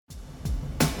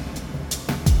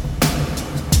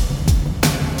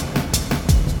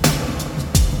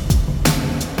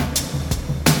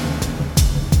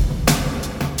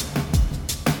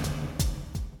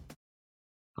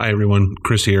Hi, everyone.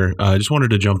 Chris here. I just wanted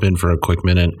to jump in for a quick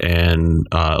minute and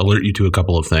alert you to a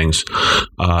couple of things.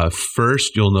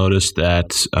 First, you'll notice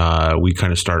that we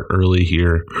kind of start early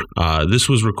here. This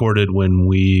was recorded when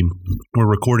we were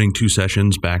recording 2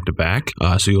 sessions back to back.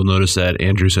 So you'll notice that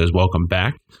Andrew says, welcome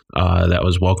back. That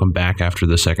was welcome back after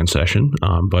the second session,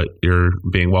 but you're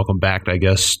being welcome back, I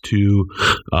guess, to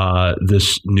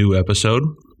this new episode.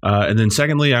 And then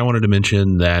secondly, I wanted to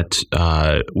mention that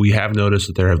we have noticed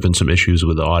that there have been some issues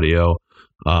with the audio.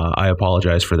 I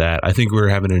apologize for that. I think we're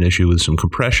having an issue with some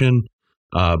compression,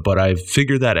 but I've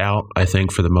figured that out, I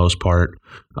think, for the most part.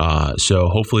 So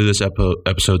hopefully this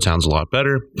episode sounds a lot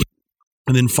better.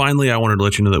 And then finally, I wanted to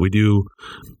let you know that we do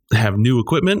have new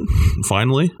equipment,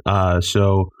 finally.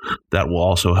 So that will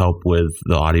also help with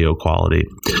the audio quality.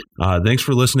 Thanks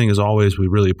for listening. As always, we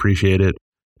really appreciate it.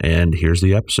 And here's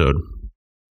the episode.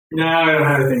 No, I don't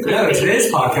have anything. No,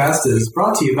 today's podcast is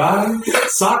brought to you by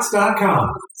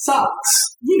Socks.com.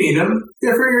 Socks. You need them.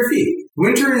 They're for your feet.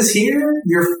 Winter is here.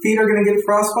 Your feet are going to get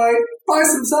frostbite. Buy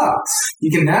some socks.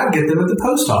 You can now get them at the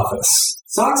post office.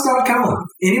 Socks.com.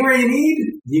 Anywhere you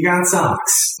need, you got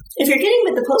socks. If you're getting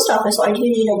with the post office, why do you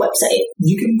need a website?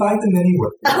 You can buy them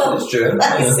anywhere. Oh, that's true.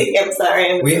 I'm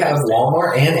sorry. We have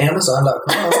Walmart and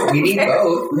Amazon.com. We need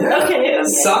both. Yeah. Okay.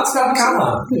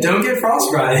 Socks.com. Don't get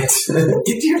frostbite.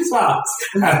 Get your socks.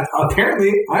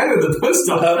 Apparently, either the post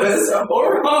office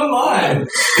or online.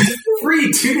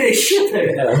 Free 2-day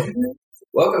shipping. Yeah.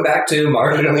 Welcome back to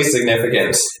Marginally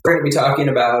Significant. We're going to be talking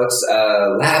about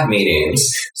lab meetings.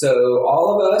 So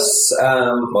all of us, 3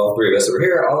 of us over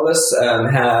here, all of us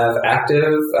have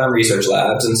active research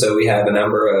labs. And so we have a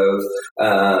number of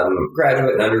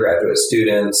graduate and undergraduate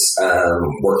students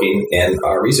working in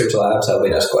our research labs,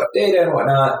 helping us collect data and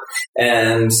whatnot.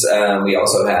 And we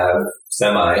also have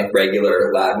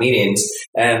semi-regular lab meetings.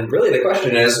 And really the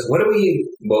question is, what do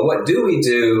we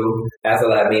do at the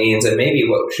lab meetings, and maybe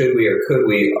what should we or could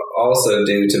we also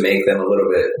do to make them a little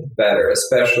bit better,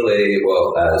 especially,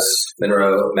 as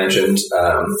Monroe mentioned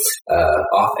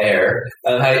off air,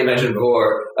 how you mentioned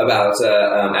before about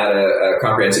at a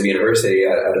comprehensive university,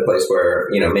 at a place where,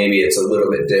 maybe it's a little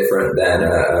bit different than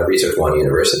a Research One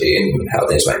university and how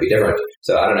things might be different.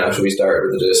 So I don't know, should we start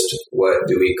with just what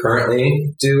do we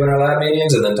currently do in our lab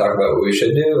meetings and then talk about what we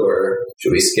should do, or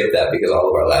should we skip that because all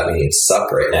of our lab meetings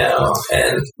suck right now?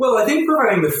 Well, I think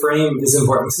providing the frame is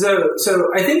important. So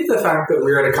I think the fact that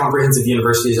we're at a comprehensive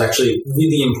university is actually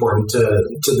really important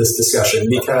to this discussion,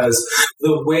 because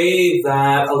the way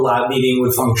that a lab meeting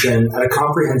would function at a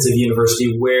comprehensive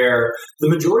university where the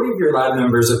majority of your lab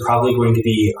members are probably going to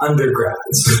be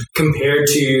undergrads compared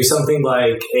to something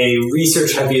like a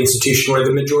research-heavy institution where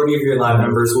the majority of your lab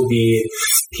members will be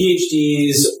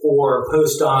PhDs or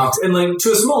postdocs, and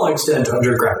to a small extent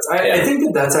undergrads. I think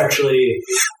that that's actually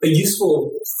a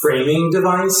useful framing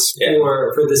device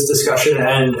for this discussion,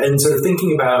 and sort of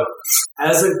thinking about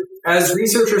as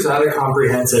researchers at a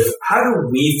comprehensive, how do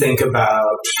we think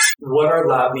about what our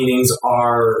lab meetings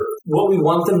are, what we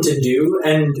want them to do,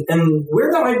 and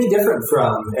where that might be different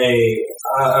from a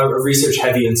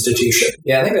research-heavy institution?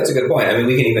 Yeah, I think that's a good point. I mean,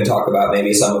 we can even talk about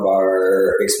maybe some of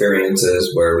our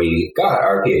experiences where we got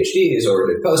our PhDs or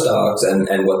did postdocs and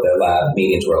what the lab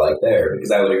meetings were like there,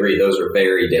 because I would agree those are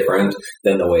very different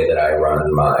than the way that I run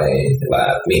my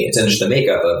lab meetings. And just the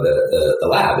makeup of the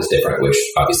lab is different, which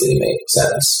obviously makes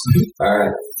sense. All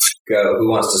right, go. Who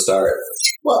wants to start?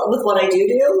 Well, with what I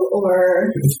do,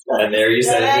 or... And there you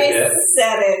said it. I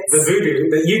said it. The voodoo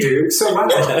that you do, so why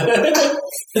not?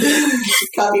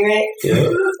 Copyright. Yeah.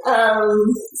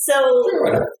 So,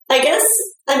 Sure, I guess,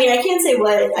 I can't say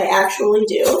what I actually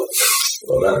do.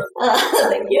 Well done.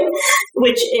 Thank you.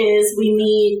 Which is we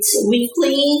meet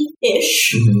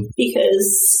weekly-ish,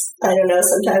 because, I don't know,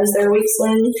 sometimes there are weeks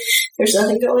when there's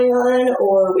nothing going on,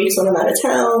 or weeks when I'm out of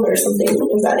town, or something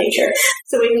of that nature.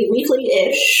 So we meet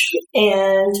weekly-ish,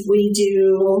 and we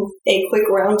do a quick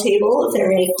roundtable if there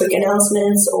are any quick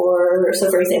announcements, so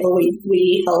for example,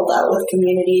 we help out with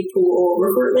community pool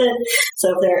recruitment. So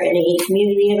if there are any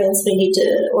community events we need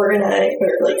to organize,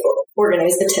 or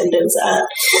organize attendance at.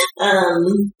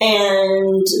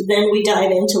 And then we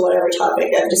dive into whatever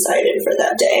topic I've decided for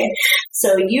that day.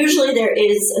 So usually there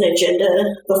is an agenda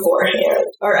beforehand,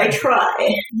 or I try.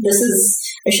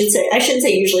 I shouldn't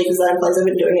say usually, because that implies I've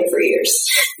been doing it for years.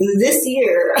 This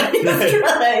year, I've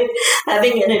tried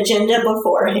having an agenda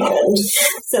beforehand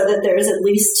so that there's at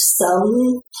least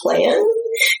some plan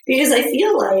because I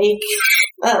feel like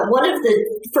one of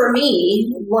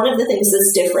the things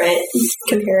that's different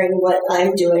comparing what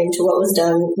I'm doing to what was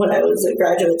done when I was a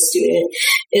graduate student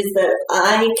is that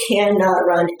I cannot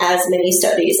run as many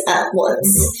studies at once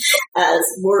as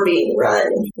were being run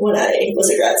when I was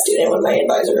a grad student, when my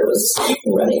advisor was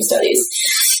running studies.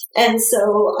 And so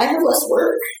I have less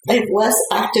work. I have less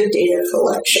active data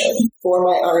collection for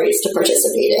my RAs to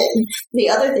participate in. The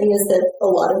other thing is that a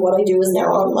lot of what I do is now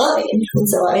online. And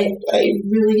so I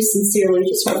really sincerely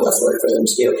just have less work for them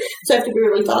to do. So I have to be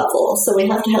really thoughtful. So we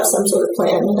have to have some sort of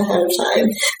plan ahead of time.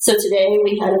 So today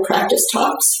we had a practice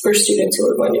talks for students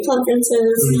who are going to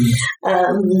conferences.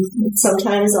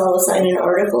 Sometimes I'll assign an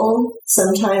article.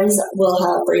 Sometimes we'll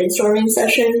have brainstorming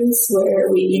sessions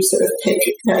where we sort of pick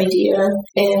an idea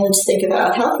and think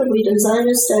about how could we design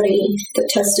a study that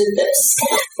tested this,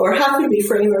 or how could we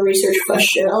frame a research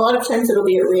question. A lot of times it'll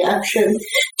be a reaction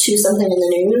to something in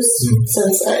the news,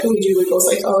 since we do legal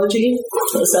psychology.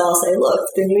 So I'll say, look,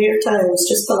 the New York Times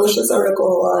just published this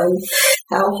article on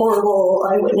how horrible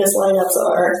eyewitness lineups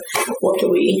are. What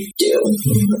can we do?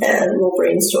 And we'll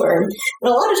brainstorm. And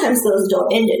a lot of times those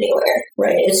don't end anywhere,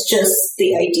 right? It's just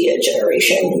the idea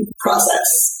generation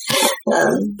process.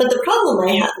 But the problem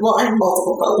I have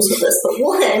multiple problems with this, but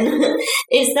one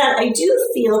is that I do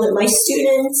feel that my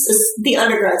students, the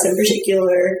undergrads in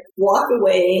particular, walk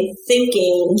away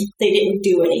thinking they didn't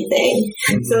do anything.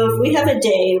 So if we have a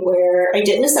day where I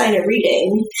didn't assign a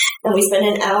reading and we spend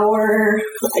an hour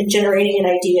generating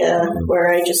an idea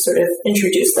where I just sort of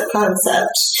introduce the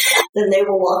concept, then they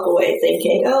will walk away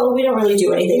thinking, oh, we don't really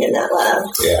do anything in that lab.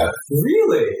 Yeah.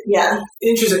 Really? Yeah.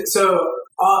 Interesting. So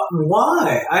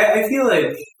why? I feel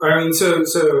like, so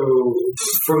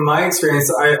from my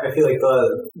experience, I feel like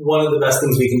one of the best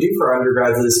things we can do for our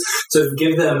undergrads is sort of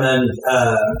give them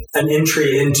an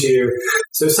entry into.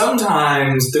 So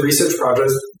sometimes the research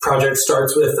project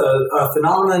starts with a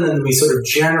phenomenon, and we sort of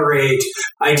generate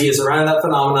ideas around that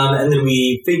phenomenon, and then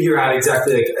we figure out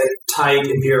exactly like a tight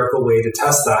empirical way to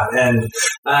test that. And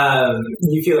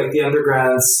you feel like the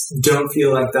undergrads don't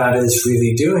feel like that is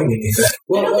really doing anything.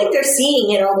 I don't think they're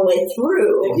seeing it all the way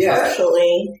through,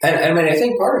 partially. And I mean, I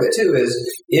think part of it, too, is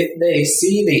if they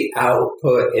see the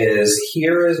output is,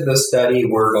 here is the study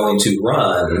we're going to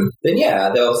run, then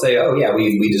they'll say, oh, yeah,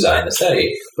 we designed the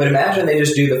study. But imagine they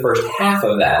just do the first half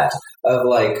of that, of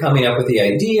like coming up with the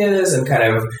ideas and kind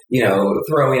of,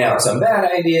 throwing out some bad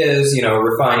ideas,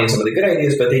 refining some of the good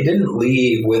ideas, but they didn't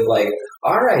leave with like,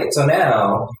 all right, so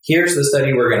now here's the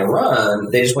study we're going to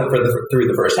run. They just went through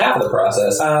the first half of the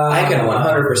process. I can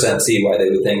 100% see why they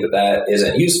would think that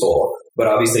isn't useful. But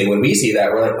obviously, when we see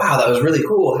that, we're like, wow, that was really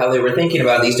cool how they were thinking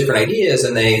about these different ideas,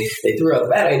 and they threw out the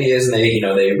bad ideas, and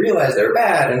they realized they were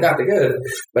bad and got the good.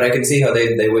 But I can see how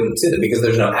they wouldn't see it because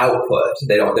there's no output.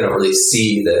 They don't really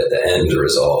see the end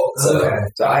result. So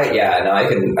I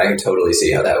can totally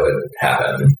see how that would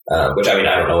happen. Which I mean,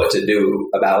 I don't know what to do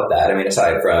about that. I mean,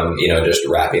 aside from just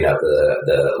wrapping up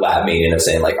the lab meeting of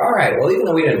saying like, all right, well, even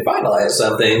though we didn't finalize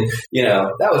something,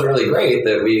 that was really great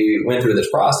that we went through this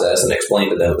process and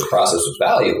explained to them the process was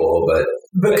valuable, but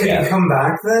can you come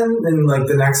back then in like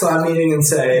the next lab meeting and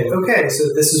say, okay, so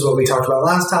this is what we talked about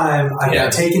last time.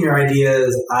 I've taken your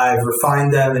ideas, I've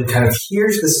refined them, and kind of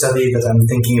here's the study that I'm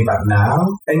thinking about now,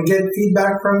 and get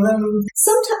feedback from them?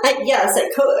 Sometimes, yes, I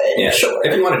could. Yeah, sure.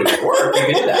 If you want to do your work, you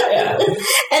can do that. Yeah.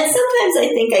 And sometimes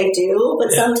I think I do,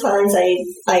 but sometimes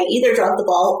I either drop the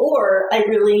ball or I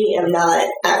really am not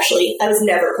actually. I was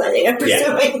never planning on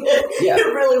pursuing it. Yeah. It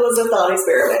really was a thought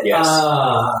experiment. Yes.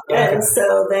 And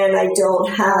so then I don't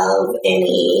have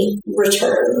any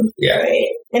return. Yeah. Right.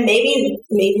 And maybe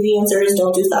the answer is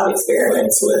don't do thought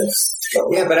experiments with.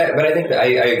 Yeah, but I think that I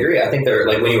agree. I think they're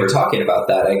like when you were talking about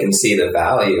that, I can see the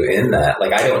value in that.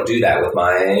 Like I don't do that with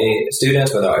my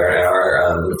students with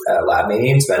our lab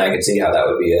meetings, but I can see how that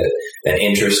would be an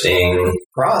interesting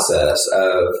process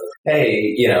of,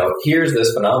 hey, here's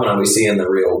this phenomenon we see in the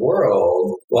real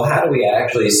world. Well, how do we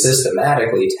actually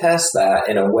systematically test that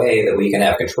in a way that we can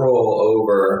have control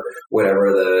over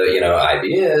whatever the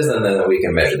IB is, and then we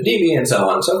can measure the DB and so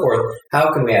on and so forth?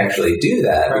 How can we actually do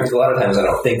that? Because a lot of times I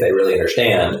don't think they really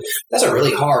understand. That's a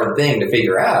really hard thing to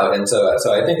figure out, and so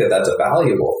I think that that's a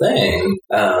valuable thing.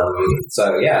 I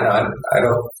don't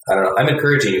know. I'm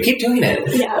encouraging you. Keep doing it.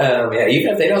 Yeah.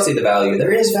 Even if they don't see the value,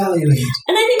 there is value in it.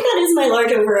 And I think that is my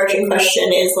large overarching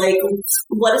question: is like,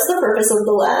 what is the purpose of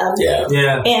the lab?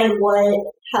 Yeah. And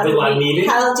how The do lab we, meeting?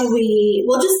 how do we,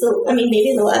 well, just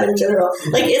maybe the lab in general,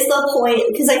 like, is the point,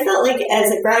 because I felt like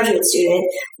as a graduate student,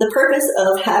 the purpose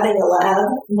of having a lab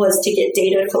was to get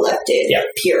data collected,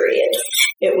 period.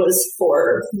 It was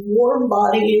for warm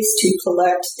bodies to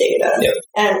collect data. Yep.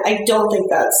 And I don't think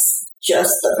that's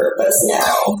just the purpose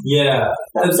now. Yeah.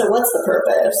 So what's the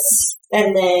purpose?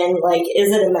 And then, like,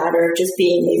 is it a matter of just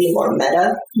being maybe more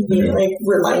meta? Mm-hmm. Like,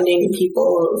 reminding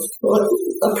people of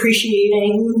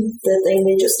appreciating the thing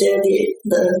they just did,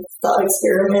 the thought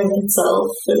experiment itself.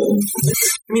 And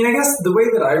I mean, I guess the way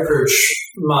that I approach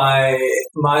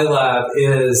my lab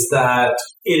is that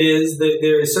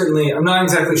there is certainly, I'm not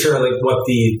exactly sure like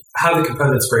how the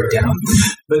components break down,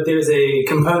 but there's a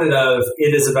component of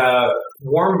it is about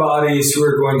warm bodies who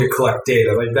are going to collect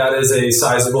data. Like that is a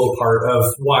sizable part of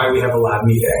why we have a lab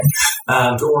meeting,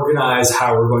 to organize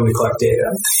how we're going to collect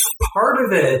data. Part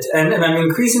of it, and I'm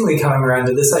increasingly coming around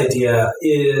to this idea,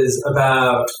 is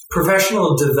about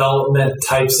professional development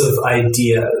types of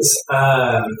ideas.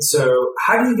 So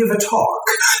how do you give a talk?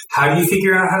 How do you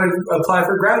figure out how to apply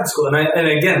for grad school? And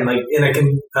again, like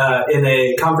in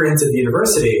a comprehensive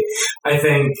university, I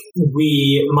think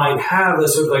we might have a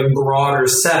sort of like broader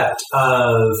set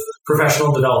of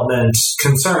professional development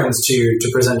concerns to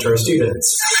present to our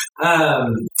students.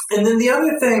 And then the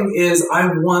other thing is I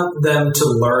want them to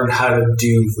learn how to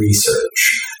do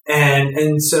research.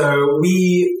 And so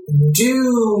we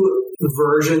do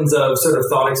versions of sort of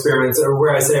thought experiments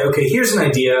where I say, okay, here's an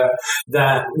idea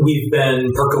that we've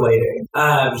been percolating.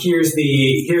 Here's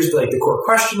like the core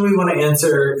question we want to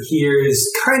answer. Here's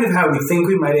kind of how we think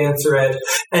we might answer it.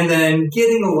 And then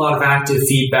getting a lot of active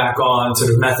feedback on sort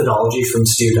of methodology from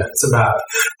students about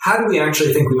how do we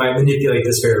actually think we might manipulate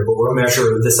this variable or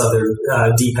measure this other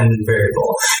dependent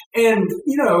variable. And,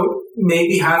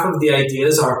 maybe half of the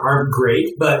ideas aren't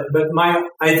great, but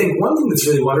I think one thing that's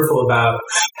really wonderful about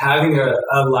having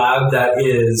a lab that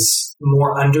is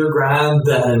more undergrad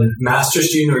than master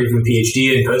student or even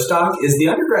PhD and postdoc is the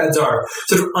undergrads are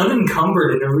sort of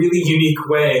unencumbered in a really unique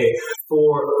way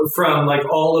from like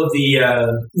all of the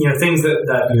things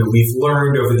that we've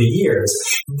learned over the years.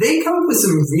 They come up with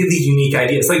some really unique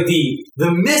ideas. Like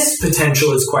the miss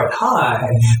potential is quite high,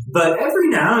 but every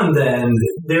now and then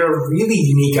there are really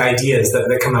unique ideas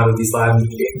that come out of these lab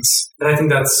meetings. And I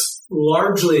think that's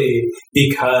largely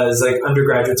because like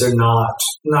undergraduates are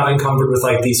not encumbered with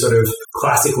like these sort of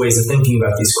classic ways of thinking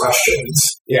about these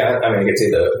questions. Yeah, I mean, I can see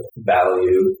the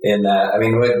value in that. I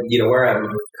mean, where I'm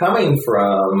coming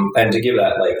from, and to give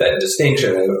that like that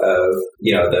distinction of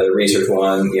the research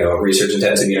one, research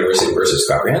intensive university versus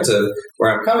comprehensive,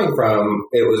 where I'm coming from,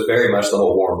 it was very much the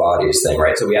whole warm bodies thing,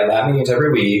 right? So we had lab meetings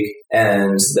every week,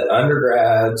 and the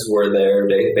undergrads were there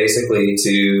basically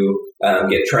to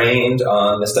get trained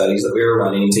on the studies that we were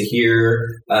running, to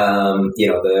hear,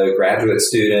 the graduate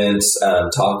students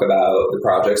talk about the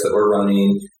projects that we're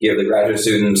running, give the graduate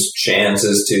students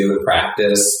chances to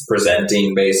practice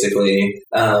presenting, basically.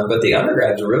 But the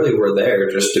undergrads really were there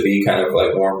just to be kind of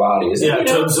like warm bodies. Yeah,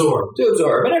 to absorb.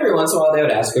 And every once in a while they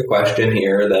would ask a question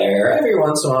here or there. Every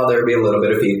once in a while there would be a little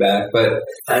bit of feedback. But,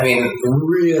 I mean,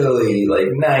 really, like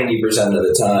 90% of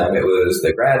the time it was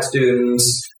the grad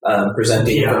students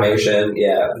presenting information,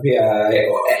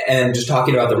 and just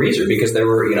talking about the research, because there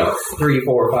were, 3,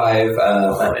 4, 5,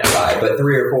 not 5, but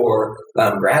 3 or 4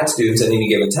 grad students at any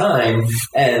given time.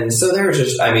 And so there was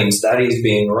just, studies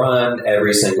being run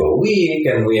every single week,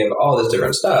 and we have all this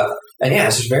different stuff. And yeah,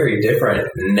 it's just very different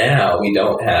now. We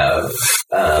don't have,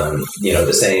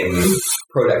 the same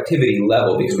productivity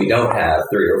level because we don't have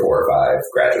 3 or 4 or 5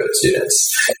 graduate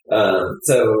students.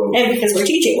 And because we're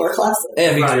teaching more classes.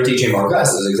 We're teaching more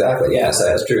classes, exactly. Yes,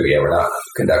 that's true. Yeah, we're not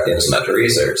conducting as much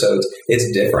research, so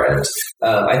it's different.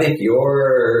 I think you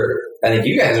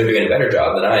guys are doing a better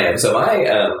job than I am. So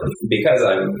because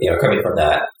I'm, coming from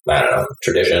that,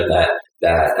 tradition, that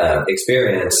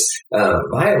experience,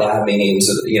 my lab meetings,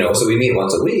 so we meet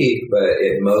once a week, but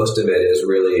most of it is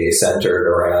really centered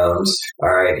around, all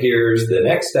right, here's the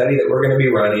next study that we're going to be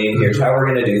running. Here's how we're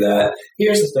going to do that.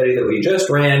 Here's the study that we just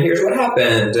ran. Here's what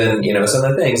happened, and, some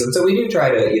of the things. And so we do try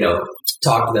to,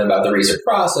 talk to them about the research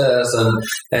process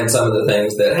and some of the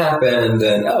things that happened,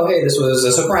 and, oh, hey, this was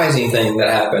a surprising thing that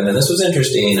happened, and this was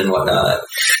interesting and whatnot.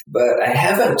 But I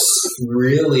haven't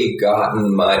really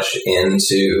gotten much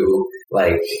into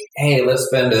like, hey, let's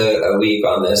spend a week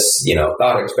on this,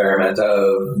 thought experiment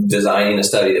of designing a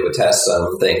study that would test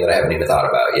something that I haven't even thought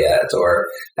about yet, or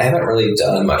I haven't really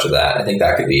done much of that. I think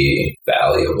that could be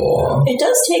valuable. It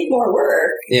does take more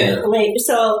work. Yeah.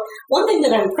 So one thing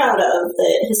that I'm proud of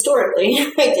that historically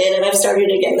I did, and I've started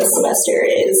again this semester,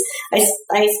 is I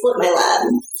split my lab.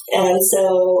 And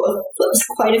so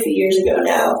quite a few years ago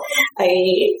now, I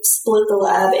split the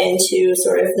lab into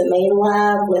sort of the main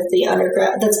lab with the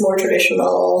undergrad that's more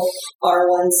traditional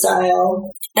R1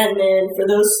 style. And then for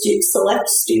those select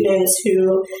students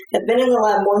who have been in the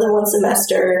lab more than one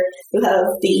semester, who have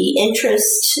the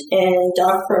interest in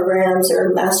doc programs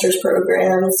or master's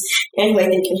programs, and who I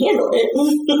think can handle it,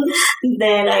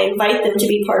 then I invite them to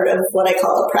be part of what I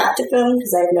call a practicum,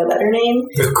 because I have no better name.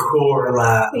 The core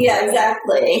lab. Yeah,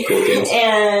 exactly. Cool kids.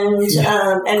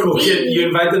 And cool you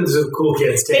invite them to the cool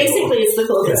kids table. Basically, it's the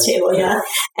cool kids table, yeah.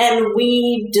 And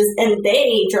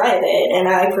they drive it, and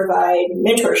I provide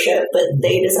mentorship, but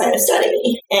they design a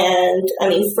study. And I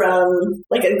mean, from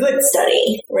like a good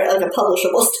study, right, like a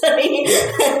publishable study.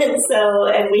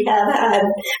 and we have had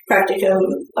practicum.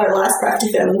 Our last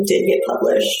practicum did get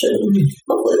published, and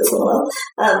hopefully this one will.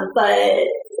 But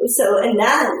so in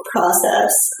that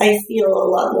process, I feel a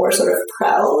lot more sort of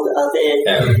proud of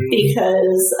it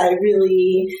because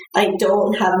I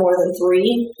don't have more than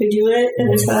 3 who do it at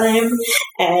a time.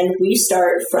 And we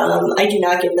start from, I do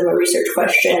not give them a research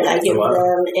question. I give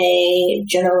them a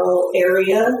general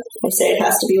area. I say it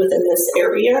has to be within this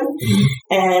area.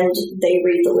 And they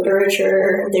read the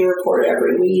literature. They report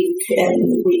every week.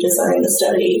 And we design the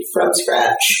study from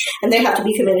scratch. And they have to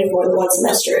be committed more than one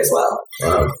semester as well.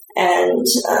 Wow. And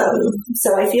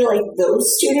so I feel like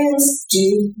those students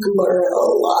do learn a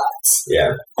lot.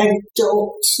 Yeah. I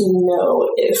don't know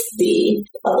if the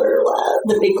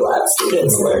big lab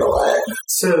students learn a lot.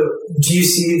 So do you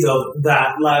see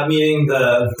that lab meeting,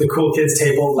 the Cool Kids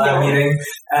Table lab meeting,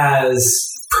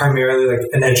 as primarily like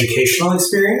an educational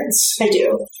experience? I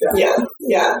do.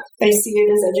 Yeah. I see it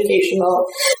as educational.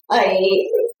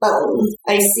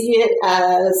 I see it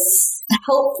as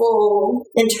helpful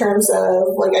in terms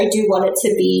of, like, I do want it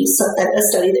to be a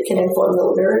study that can inform the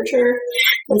literature.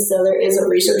 And so there is a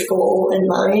research goal in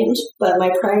mind. But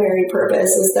my primary purpose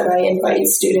is that I invite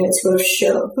students who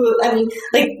have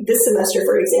like this semester,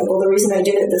 for example, the reason I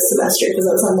did it this semester, because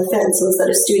I was on the fence, was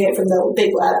that a student from the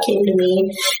big lab came to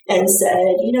me and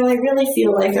said, I really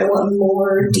feel like I want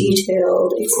more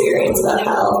detailed experience about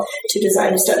how to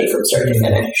design a study from start to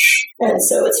finish. And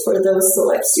so it's for those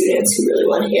select students who really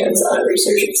want hands-on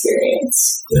research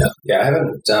experience. Yeah, I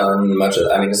haven't done much of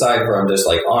that. I mean, aside from just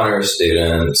like honor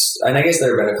students, and I guess there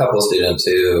have been a couple of students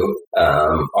who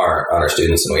aren't honor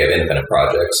students, and we have independent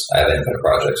projects. I have independent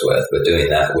projects with, but doing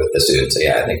that with the students,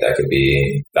 I think that could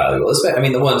be valuable. I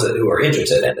mean, the ones who are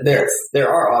interested in it. There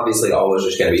are obviously always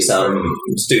just going to be some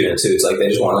students who it's like they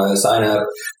just want to sign up,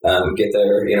 get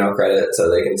their credit so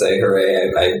they can say,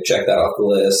 hooray, I checked that off the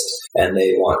list, and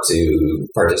they want to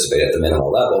participate at the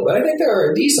minimal level. But I think there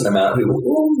are a decent amount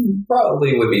who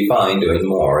probably would be fine doing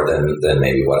more than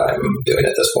maybe what I'm doing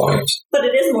at this point. But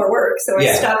it is more work, so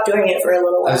I stopped doing it for a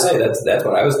little while. I would say that's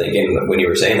what I was thinking when you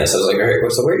were saying this. I was like, all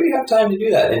right, so where do you have time to do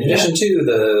that? In addition to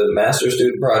the master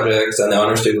student projects and the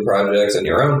honor student projects and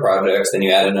your own projects, then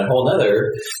you add in a whole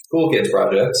other Cool Kids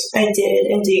projects. I did,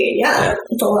 indeed. Yeah.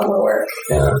 It's a lot more work.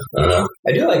 Yeah, I don't know.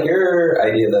 I do like your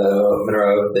idea, though,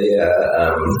 Monroe,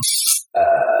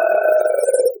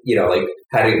 like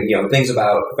how to, things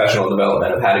about professional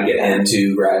development, of how to get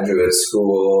into graduate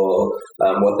school,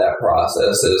 what that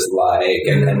process is like,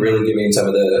 and really giving some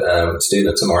of the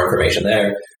students some more information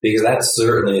there, because that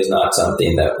certainly is not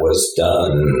something that was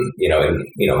done,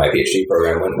 in my PhD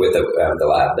program with the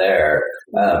lab there.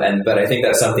 But I think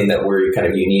that's something that we're kind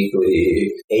of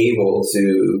uniquely able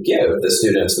to give the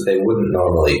students that they wouldn't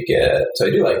normally get. So I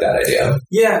do like that idea.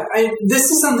 Yeah, this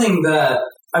is something that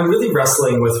I'm really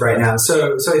wrestling with right now.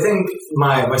 So I think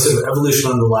my sort of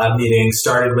evolution on the lab meeting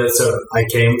started with, so I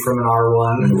came from an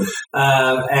R1.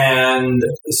 And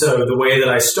so the way that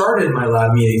I started my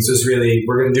lab meetings was really,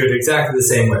 we're going to do it exactly the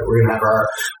same way. We're going to have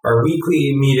our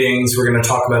weekly meetings. We're going to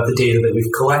talk about the data that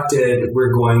we've collected.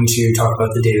 We're going to talk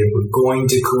about the data we're going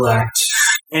to collect.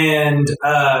 And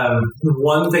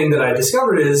one thing that I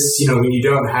discovered is, when you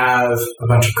don't have a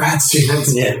bunch of grad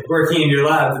students working in your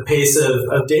lab, the pace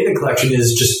of data collection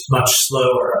is just much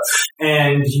slower.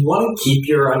 And you want to keep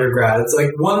your undergrads. Like,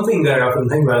 one thing that I often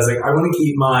think about is, like, I want to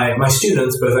keep my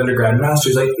students, both undergrad and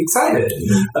masters, like, excited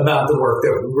about the work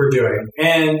that we're doing.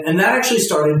 And that actually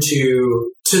started to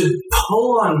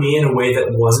pull on me in a way that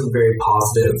wasn't very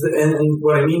positive. And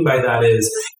what I mean by that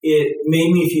is, it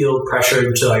made me feel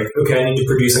pressured to, like, okay, I need to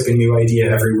produce like a new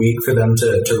idea every week for them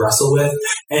to wrestle with.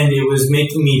 And it was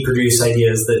making me produce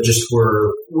ideas that just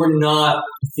were not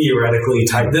theoretically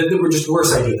type, that were just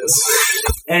worse ideas.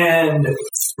 And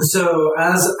so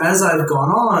as I've gone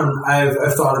on, I've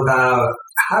thought about,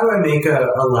 how do I make a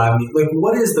lab meeting? Like,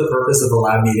 what is the purpose of a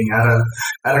lab meeting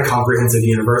at a comprehensive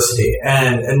university?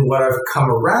 And what I've come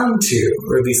around to,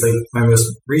 or at least like my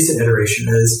most recent iteration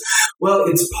is, well,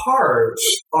 it's part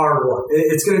R1.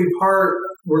 It's going to be part,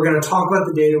 we're going to talk about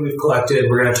the data we've collected.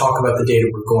 We're going to talk about the data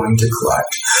we're going to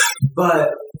collect.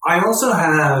 But I also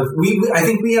have, I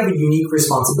think we have a unique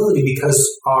responsibility because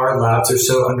our labs are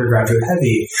so undergraduate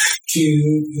heavy to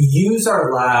use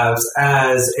our labs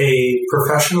as a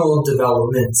professional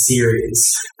development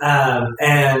series.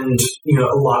 And, you know,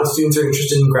 a lot of students are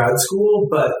interested in grad school,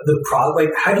 but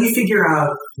like, how do you figure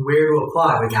out where to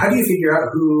apply? Like, how do you figure out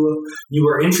who you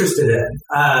are interested in?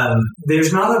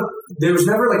 There was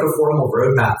never like a formal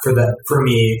roadmap for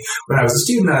me when I was a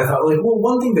student. I thought, like, well,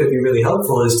 one thing that would be really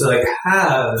helpful is to like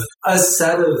have a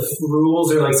set of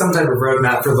rules or like some type of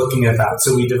roadmap for looking at that.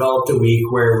 So we developed a week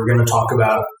where we're going to talk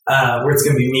about where it's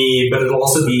going to be me, but it'll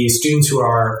also be students who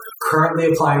are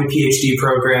currently applying to PhD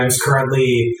programs,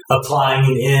 currently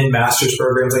applying in master's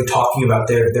programs, like talking about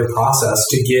their process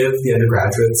to give the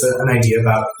undergraduates an idea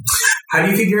about how do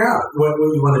you figure out what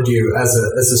you want to do as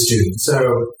a student.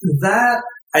 So that,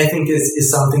 I think,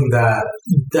 is something that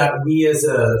we as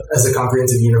a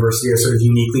comprehensive university are sort of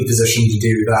uniquely positioned to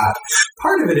do that.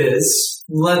 Part of it is,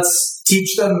 let's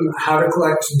teach them how to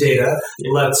collect data.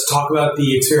 Let's talk about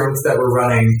the experiments that we're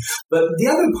running. But the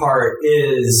other part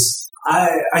is,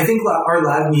 I think our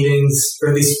lab meetings, or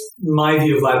at least my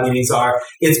view of lab meetings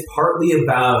it's partly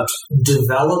about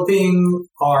developing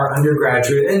our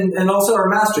undergraduate and also our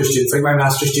master's students. Like my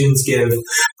master's students give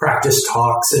practice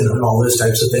talks and all those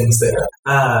types of things there.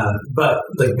 But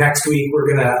like next week,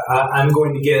 I'm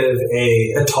going to give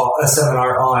a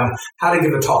seminar on how to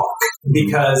give a talk,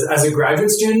 because as a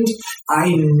graduate student,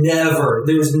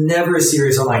 there was never a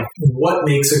series on like what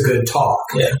makes a good talk.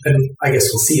 Yeah. And I guess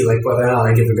we'll see like whether or not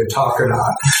I give a good talk or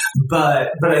not. But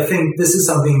I think this is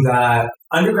something that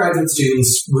undergraduate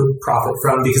students would profit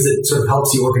from because it sort of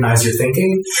helps you organize your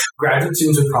thinking. Graduate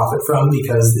students would profit from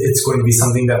because it's going to be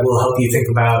something that will help you think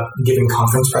about giving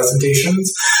conference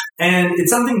presentations. And it's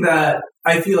something that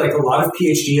I feel like a lot of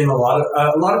PhD and a lot of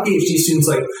PhD students,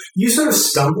 like, you sort of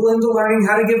stumble into learning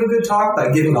how to give a good talk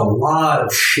by giving a lot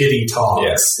of shitty talks.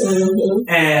 Yes. Mm-hmm.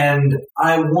 And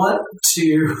I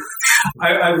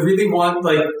really want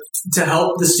like to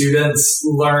help the students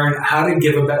learn how to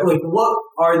give what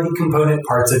are the component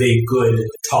parts of a good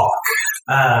talk.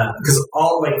 Because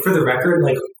for the record,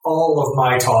 like all of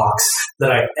my talks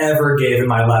that I ever gave in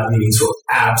my lab meetings were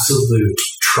absolute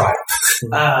tripe.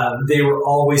 They were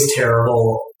always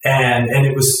terrible, and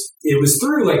it was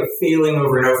through like failing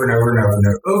over and over and over and over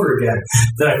and over again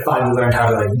that I finally learned how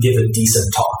to like give a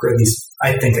decent talk, or at least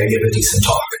I think I give a decent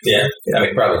talk. Yeah. I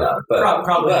mean, probably not, but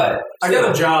probably. But I got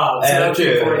a job. So that's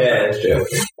true. Yeah, that's true.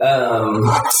 But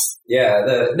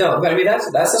I mean, that's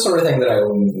the sort of thing that I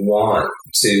want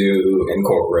to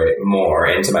incorporate more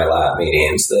into my lab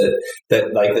meetings.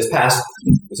 That like this past,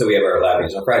 so we have our lab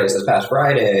meetings on Fridays. This past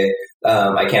Friday,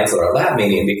 I canceled our lab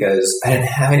meeting because I didn't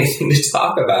have anything to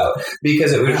talk about,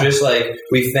 because it was just like,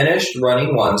 we finished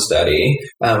running one study.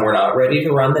 We're not ready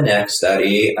to run the next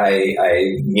study. I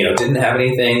didn't have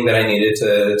anything that I needed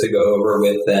to go over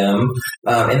with them.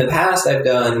 In the past, I've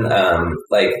done,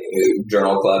 like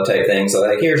journal club type things. So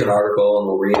like, here's an article and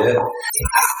we'll read it.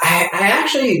 I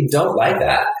actually don't like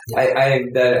that.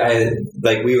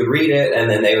 We would read it and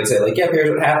then they would say like, yeah, here's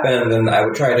what happened. And I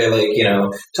would try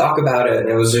to talk about it. And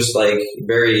it was just like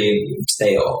very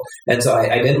stale. And so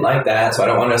I didn't like that. So I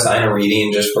don't want to assign a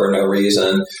reading just for no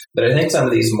reason. But I think some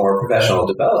of these more professional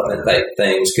development type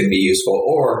things could be useful.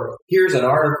 Or here's an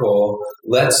article.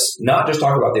 Let's not just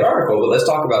talk about the article, but let's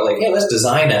talk about like, hey, let's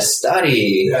design a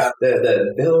study that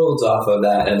builds off of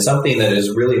that, and something that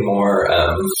is really more,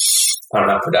 kind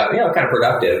of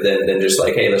productive than just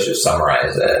like, hey, let's just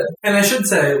summarize it. And I should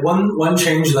say, one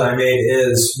change that I made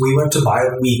is we went to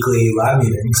bi-weekly lab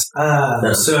meetings.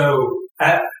 So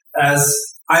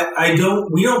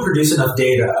we don't produce enough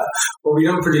data, or we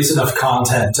don't produce enough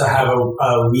content to have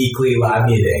a weekly lab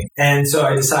meeting. And so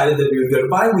I decided that we would go to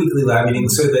bi-weekly lab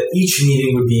meetings so that each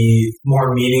meeting would be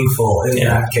more meaningful in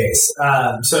that case.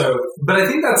 But I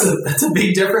think that's a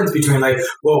big difference between like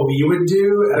what we would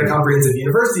do at a comprehensive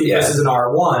university versus an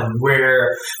R1,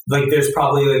 where like there's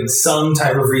probably like some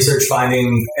type of research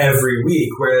finding every week,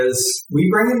 whereas we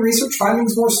bring in research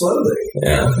findings more slowly.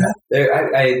 Yeah.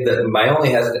 I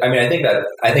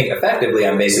think effectively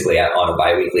I'm basically on a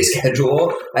biweekly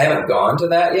schedule. I haven't gone to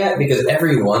that yet because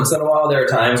every once in a while there are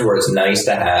times where it's nice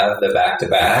to have the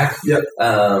back-to-back. Yep.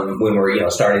 When we're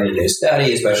starting a new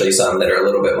study, especially some that are a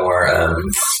little bit more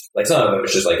like some of them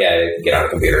it's just like get on a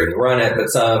computer and run it, but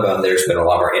some of them there's been a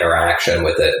lot more interaction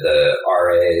with it, the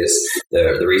RAs,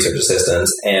 the research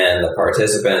assistants, and the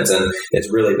participants, and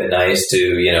it's really been nice to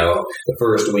the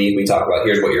first week we talk about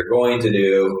here's what you're going to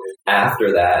do.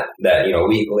 After that a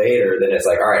week later, then it's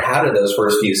like, all right, how did those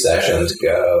first few sessions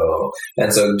go?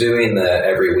 And so doing that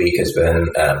every week has been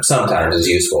sometimes is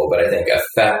useful, but I think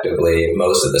effectively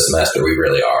most of the semester we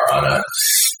really are on a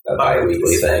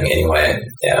bi-weekly thing anyway.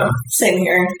 Yeah. Same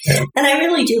here. Yeah. And I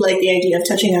really do like the idea of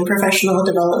touching on professional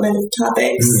development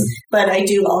topics, but I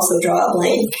do also draw a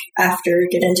blank after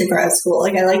get into grad school.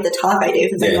 Like I like the talk idea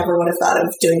because I never would have thought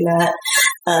of doing that.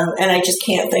 And I just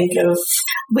can't think of,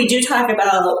 we do talk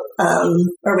about,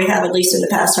 or we have at least in the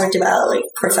past talked about like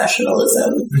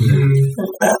professionalism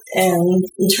and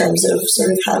in terms of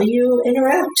sort of how do you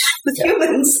interact with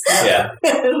humans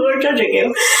who are judging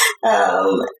you.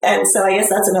 And so I guess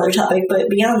that's another topic, but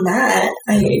beyond that,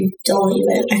 I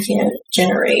can't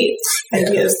generate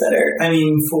ideas that are. I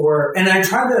mean, and I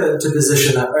try to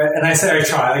position that, and I say I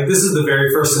try, like this is the very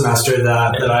first semester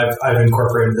that I've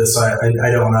incorporated this, so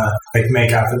I don't want to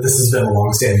make out that this has been a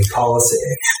long-standing policy.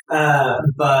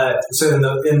 But so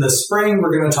in the spring,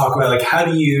 we're going to talk about like how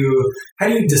do you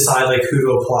decide like who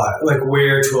to apply, like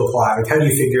where to apply, like how do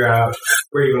you figure out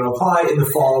where you want to apply. In the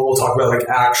fall, we'll talk about like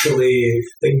actually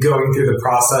like going through the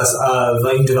process of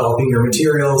like developing your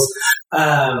materials.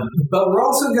 But we're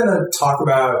also going to talk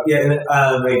about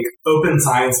like open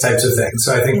science types of things.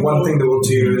 So I think one thing that we'll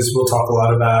do is we'll talk a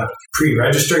lot about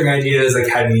pre-registering ideas,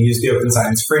 like how do you use the open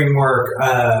science framework.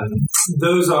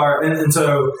 Those are and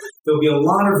so there'll be a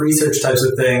lot of research types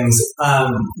of things.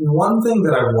 One thing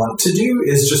that I want to do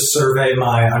is just survey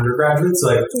my undergraduates,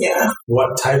 like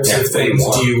what types of things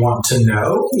do you want to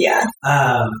know? Yeah.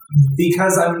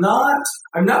 Because I'm not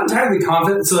entirely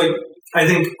confident. So like I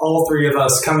think all three of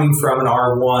us coming from an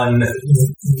R1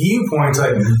 viewpoint,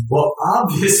 like, well,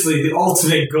 obviously the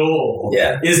ultimate goal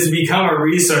is to become a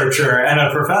researcher and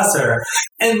a professor.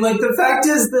 And like the fact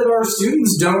is that our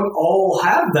students don't all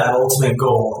have that ultimate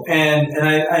goal. And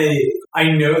I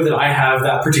know that I have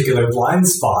that particular blind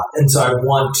spot. And so I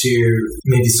want to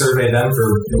maybe survey them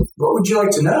for what would you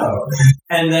like to know?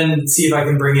 And then see if I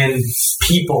can bring in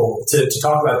people to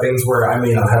talk about things where I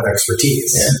may not have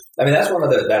expertise. Yeah. I mean, that's one of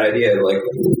that idea of like,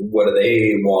 what do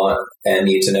they want and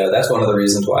need to know? That's one of the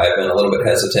reasons why I've been a little bit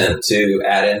hesitant to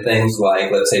add in things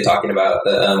like, let's say, talking about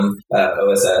the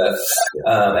OSF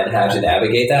and how to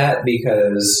navigate that.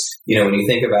 Because, when you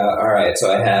think about, all right,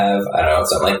 so I have, I don't know,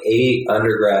 something like 8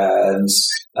 undergrads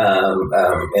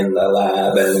in the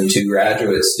lab and then 2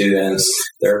 graduate students.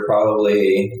 There are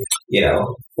probably,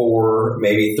 4,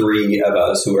 maybe 3 of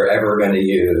us who are ever going to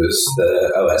use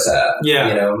the OSF.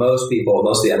 Yeah. Most of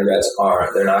the undergrads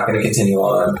aren't. They're not going to continue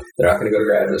on. They're not going to go to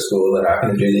graduate school. They're not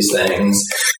going to do these things.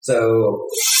 So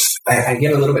I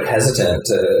get a little bit hesitant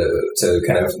to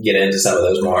kind of get into some of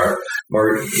those more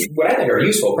what I think are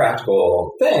useful,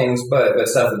 practical things, but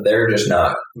stuff that they're just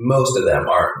not, most of them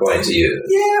aren't going to use.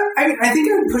 Yeah, I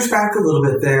think I would push back a little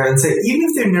bit there and say, even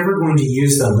if they're never going to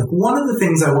use them, like one of the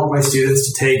things I want my students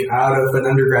to take out of an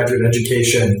undergraduate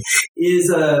education is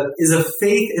a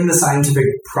faith in the scientific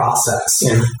process.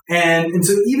 Yeah. And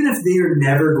so even if they are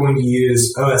never going to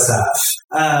use OSF,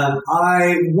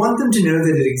 I want them to know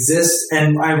that it exists,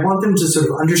 and I want them to sort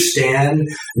of understand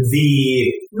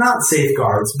the, not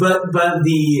safeguards, but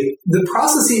the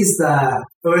processes that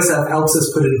OSF helps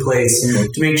us put in place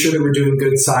to make sure that we're doing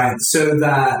good science, so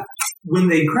that when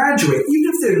they graduate,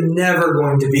 even if they're never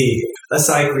going to be a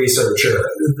psych researcher,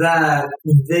 that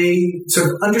they sort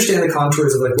of understand the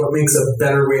contours of like what makes a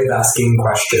better way of asking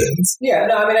questions. Yeah,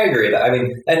 no, I mean, I agree with that. I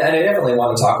mean, and I definitely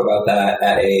want to talk about that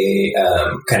at a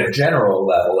kind of general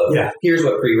level of here's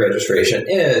what pre-registration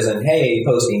is, and hey,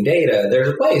 posting data, there's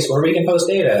a place where we can post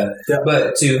data. Yep.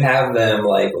 But to have them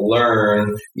like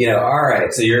learn, all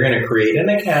right, so you're going to create an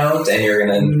account and you're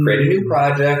going to create a new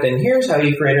project, and here's how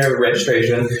you create a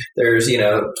registration. There's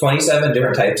 27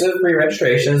 different types of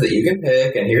pre-registrations that you can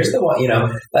pick, and here's the one,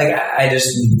 like I just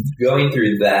going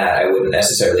through that I wouldn't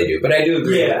necessarily do, but I do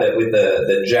agree with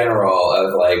the general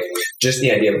of like just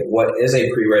the idea of what is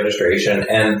a pre-registration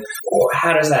and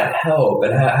how does that help,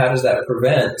 and how does that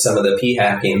prevent some of the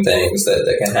p-hacking things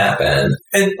that can happen.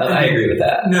 And I agree with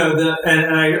that. No,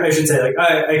 and I should say, like,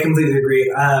 I completely agree.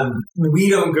 We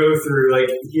don't go through like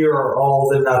here are all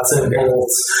the nuts and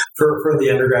bolts for the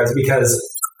undergrads, because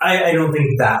I don't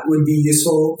think that would be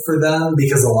useful for them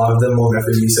because a lot of them will never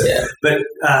use it. Yeah. But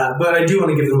I do want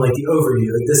to give them like the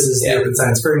overview. Like, this is the Open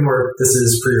Science Framework. This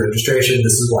is pre-registration.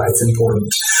 This is why it's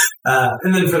important.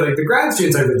 And then for like the grad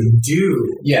students, I really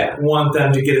do want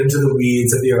them to get into the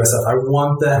weeds of the OSF. I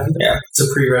want them to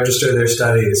pre-register their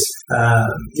studies. I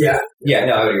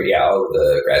would agree. All of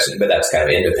the grad students, but that's kind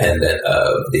of independent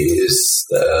of the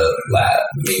lab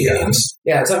meetings.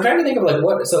 Yeah. So I'm trying to think of like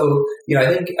what. So I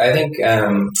think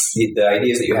the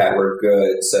ideas that you had were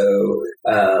good. So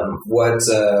what's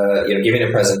giving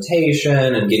a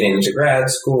presentation and getting into grad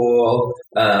school.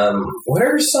 What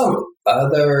are some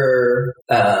other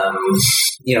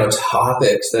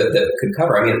topics that could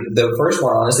cover? I mean, the first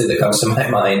one, honestly, that comes to my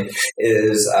mind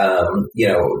is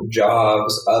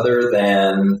jobs other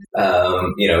than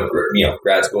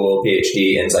grad school,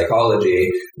 PhD in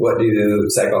psychology. What do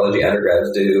psychology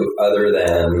undergrads do other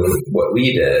than what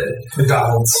we did?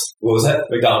 McDonald's. What was that?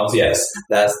 McDonald's. Yes,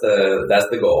 that's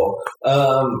the goal.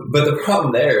 But the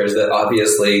problem there is that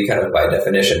obviously, kind of by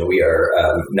definition, we are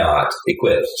not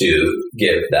equipped to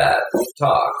give that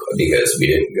talk because we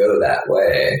didn't go that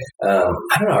way. I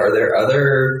don't know. Are there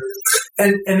other...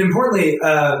 And importantly,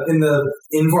 in the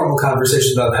informal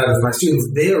conversations I've had with my students,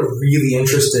 they are really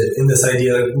interested in this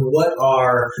idea, like, what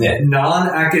are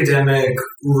non-academic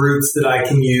routes that I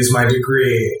can use my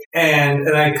degree? And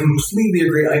I completely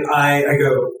agree. Like, I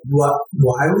go,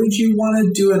 why would you want to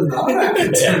do a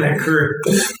non-academic route?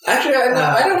 Actually,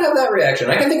 I don't have that reaction.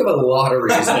 I can think of a lot of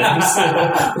reasons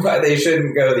why they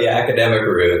shouldn't go the academic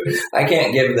route. I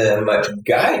can't give them much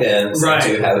guidance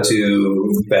into how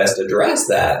to best address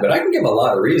that, but I can give a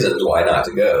lot of reasons why not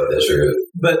to go this route.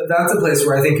 But that's a place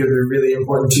where I think it would be really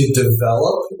important to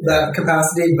develop that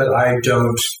capacity, but I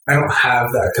don't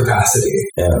have that capacity.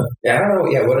 Yeah, I don't know.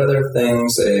 Yeah, what other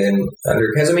things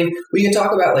because I mean, we can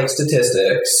talk about like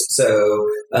statistics. So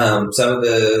some of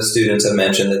the students have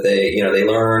mentioned that they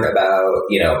learn about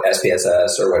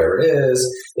SPSS or whatever it is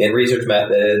in research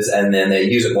methods, and then they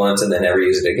use it once and then never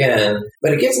use it again.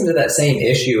 But it gets into that same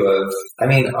issue of, I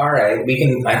mean, all right,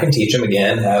 I can teach them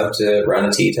again how to run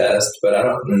a t-test, but I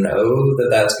don't know that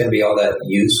that's going to be all that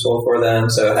useful for them.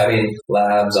 So having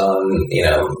labs on,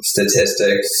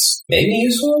 statistics may be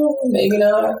useful, maybe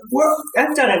not. Well,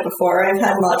 I've done it before. I've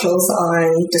had modules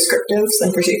on descriptives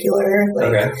in particular,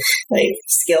 like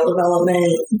skill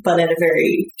development, but at a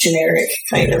very generic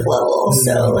kind of level.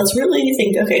 So let's really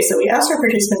think, okay, so we asked our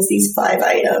participants these 5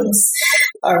 items.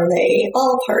 Are they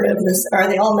all part of this? Are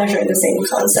they all measuring the same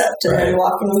concept? And then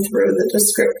walking through the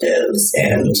descriptives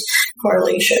and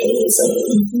correlations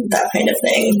and that kind of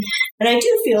thing. And I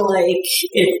do feel like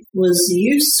it was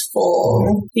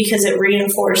useful because it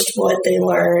reinforced what they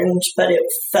learned, but it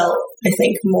felt, I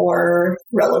think, more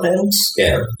relevant.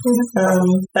 Yeah.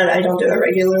 But I don't do it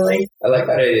regularly. I like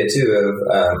that idea too of,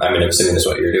 I'm assuming this is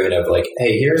what you're doing, of like,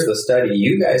 hey, here's the study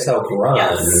you guys helped run.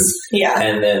 Yes. Yeah.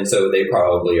 And then so they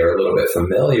probably are a little bit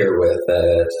familiar with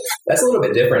it. That's a little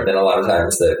bit different than a lot of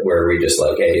times where we just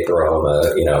like, hey, throw them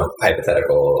a,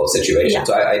 hypothetical situation. Yeah.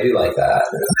 So I do like that.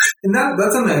 And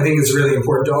that's something I think is really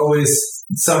important to always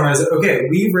summarize it. Okay,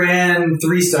 we ran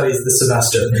 3 studies this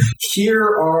semester. Here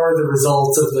are the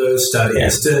results of those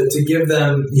studies to give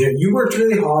them, you worked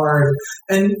really hard.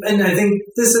 And I think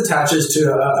this attaches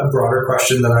to a broader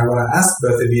question that I want to ask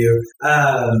both of you.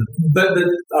 But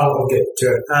I'll get to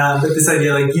it. But this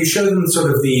idea, like, you show them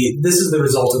sort of this is the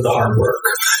result of the hard work.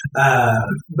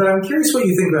 But I'm curious what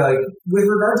you think about, like, with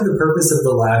regard to the purpose of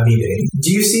the lab meeting.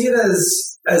 Do you see it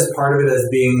as part of it as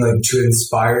being like to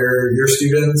inspire your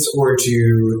students or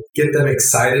to get them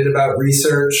excited about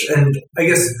research? And I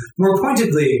guess more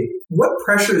pointedly, what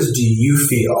pressures do you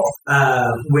feel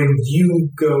when you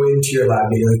go into your lab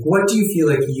meeting? Like, what do you feel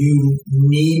like you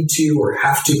need to or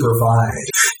have to provide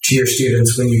to your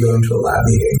students when you go into a lab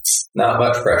meeting? Not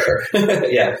much pressure.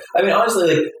 Yeah. I mean,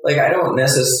 honestly, like I don't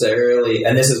necessarily,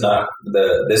 and this is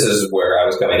where I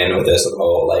was coming in with this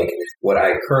whole, like, what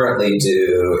I currently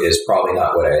do is probably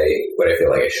not what I feel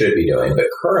like I should be doing, but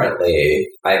currently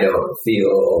I don't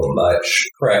feel much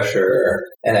pressure,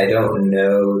 and I don't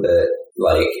know that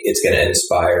like it's going to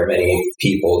inspire many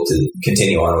people to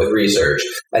continue on with research.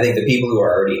 I think the people who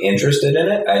are already interested in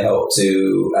it, I hope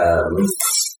to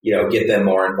get them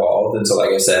more involved. And so,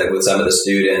 like I said, with some of the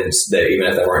students, that even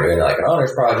if they weren't doing like an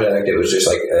honors project, it was just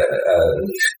like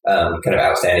a kind of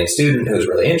outstanding student who was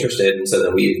really interested. And so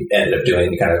then we ended up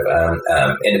doing kind of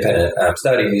independent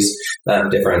studies,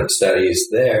 different studies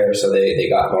there. So they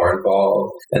got more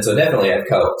involved. And so definitely I've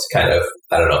helped kind of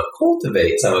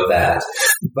cultivate some of that.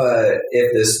 But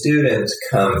if the students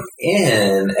come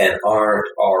in and aren't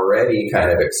already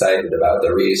kind of excited about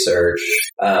the research,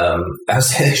 I would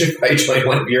say they should probably join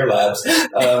one of your labs.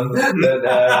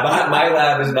 My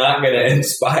lab is not going to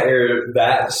inspire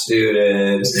that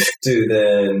student to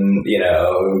then,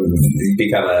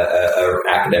 become a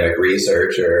academic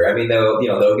researcher. I mean, they'll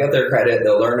get their credit,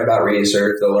 they'll learn about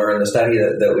research, they'll learn the study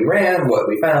that we ran, what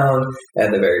we found,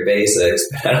 and the very basics.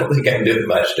 But I don't think I can do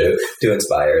much to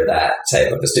inspire that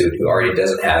type of a student who already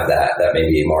doesn't have that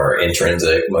maybe more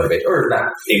intrinsic motivation, or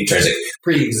not intrinsic,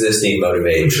 pre-existing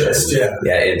motivation.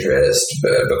 Interest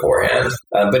beforehand.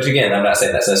 But again, I'm not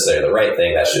saying that's necessarily the right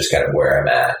thing. That's just kind of where I'm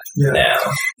at now.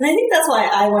 And I think that's why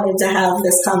I wanted to have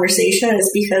this conversation, is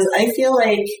because I feel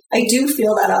like I do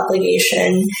feel that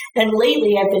obligation. And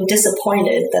lately I've been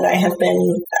disappointed that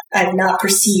I've not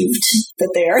perceived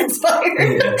that they are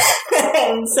inspired.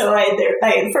 And so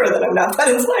I infer that I'm not that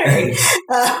inspiring.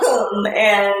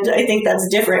 And I think that's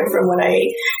different from when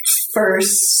I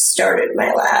first started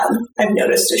my lab. I've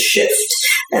noticed a shift.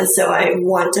 And so I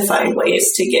want to find ways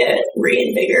to get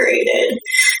reinvigorated.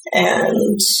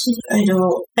 And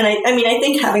I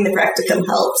think having the practicum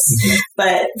helps. Mm-hmm.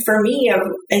 But for me, I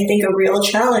think a real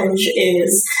challenge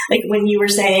is, like when you were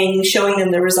saying, showing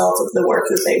them the results of the work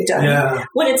that they've done. Yeah.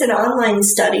 When it's an online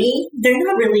study, they're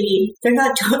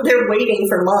waiting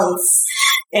for months.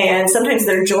 And sometimes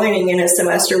they're joining in a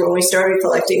semester when we started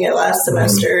collecting it last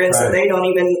semester. And so they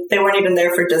weren't even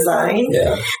there for design.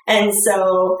 Yeah. And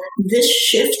so this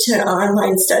shift to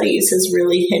online studies has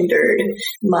really hindered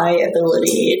my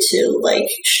ability to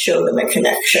show them a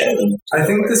connection. I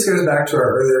think this goes back to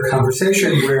our earlier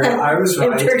conversation where I was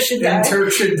right. Intern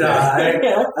should die.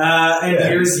 And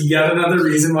here's yet another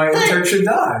reason why intern should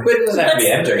die. But it doesn't have to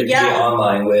be intern. It can be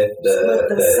online with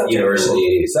the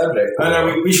university subject. I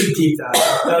know, we should keep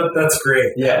that. That's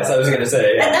great. Yeah, so I was going to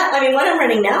say. Yeah. And what I'm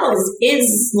running now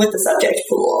is with the subject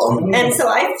pool. Mm-hmm. And so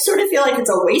I sort of feel like it's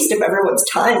a waste of everyone's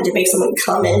time to make someone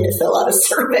come in to fill out a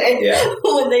survey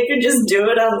when they could just do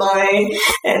it online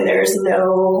and there's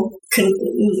no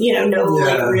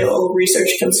real research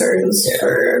concerns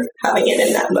for having it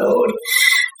in that mode.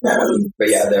 But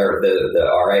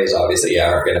the RAs obviously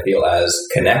aren't going to feel as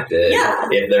connected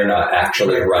if they're not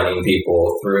actually running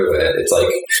people through it. It's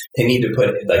like they need to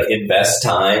invest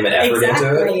time and effort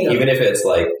into it, even if it's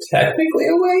technically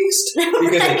a waste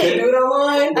because they can do it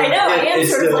online. I know. I am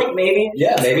sort of maybe.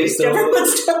 Yeah, maybe it's still.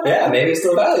 Maybe it's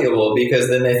still valuable because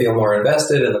then they feel more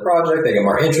invested in the project, they get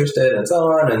more interested, and so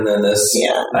on. And then this,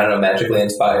 magically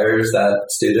inspires that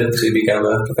student to become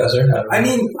a professor. I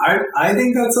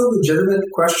think that's a legitimate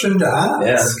question to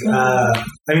ask. Yeah.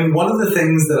 One of the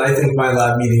things that I think my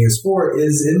lab meeting is for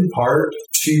is in part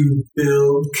to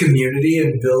build community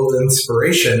and build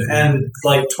inspiration. And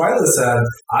like Twyla said,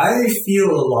 I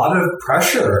feel a lot of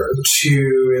pressure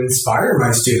to inspire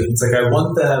my students. I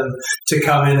want them to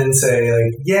come in and say,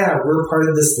 we're part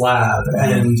of this lab,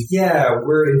 and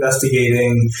we're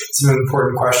investigating some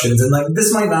important questions. And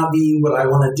this might not be what I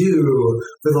want to do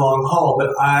for the long haul, but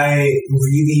I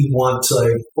really want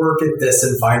to work at this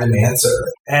and find an answer.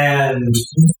 And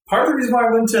part of the reason why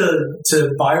I went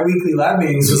to bi-weekly lab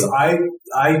meetings was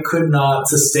I could not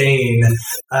sustain.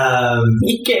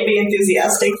 You can't be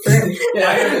enthusiastic for it.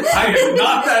 I am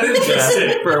not that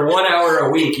interested. For 1 hour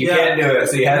a week, you can't do it.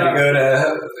 So you have to go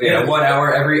to 1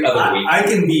 hour every other week. I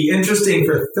can be interesting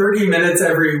for 30 minutes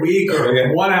every week or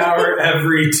 1 hour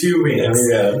every 2 weeks.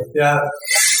 Yeah.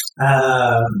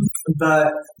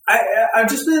 But I've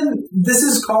just been. This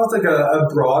has caused a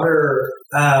broader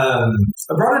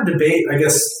debate, I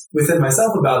guess, within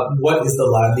myself about what is the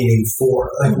lab meeting for?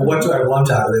 What do I want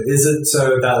out of it? Is it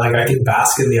so that I can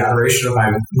bask in the adoration of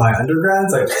my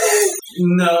undergrads?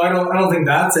 No, I don't think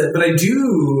that's it. But I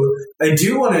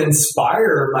do want to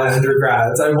inspire my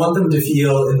undergrads. I want them to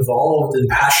feel involved and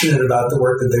passionate about the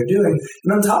work that they're doing.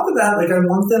 And on top of that, I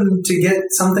want them to get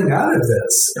something out of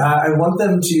this. I want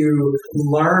them to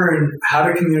learn how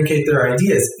to communicate their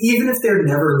ideas, even if they're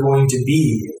never going to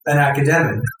be an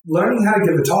academic. Learning how to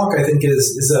give a talk, I think,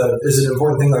 is an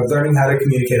important thing, learning how to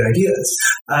communicate ideas.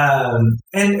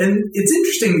 And it's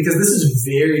interesting because this is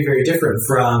very, very different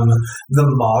from the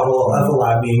model of a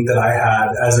lab meeting that I had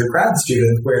as a grad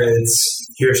student, where it's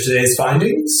here's today's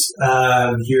findings,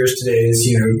 here's today's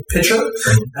pitcher,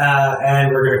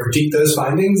 and we're going to critique those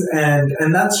findings,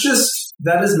 and that's just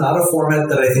that is not a format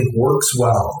that I think works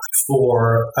well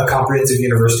for a comprehensive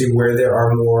university where there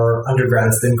are more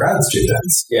undergrads than grad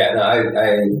students. Yeah, no, I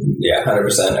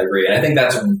 100% agree. And I think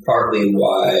that's partly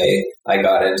why I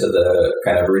got into the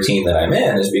kind of routine that I'm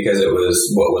in, is because it was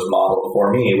what was modeled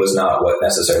for me was not what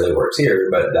necessarily works here,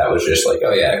 but that was just like,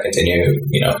 oh yeah, continue,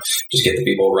 just get the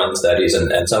people, run studies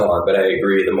and so on. But I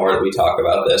agree, the more that we talk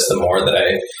about this, the more that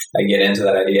I get into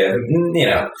that idea.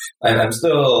 I'm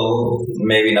still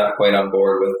maybe not quite on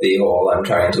board with the whole I'm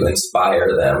trying to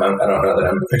inspire them. I don't know that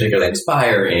I'm particularly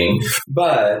inspiring,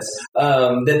 but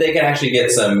that they can actually get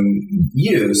some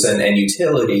use and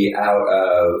utility out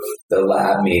of the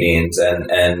lab meetings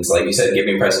and like you said,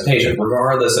 giving presentations,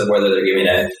 regardless of whether they're giving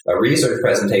a research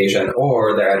presentation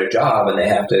or they're at a job and they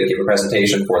have to give a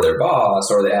presentation for their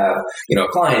boss, or they have a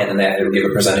client and they have to give a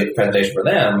presentation for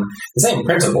them. The same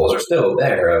principles are still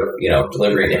there of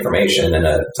delivering information in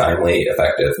a timely,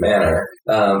 effective manner.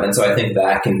 And so I think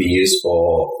that can be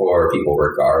useful for people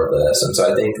regardless. And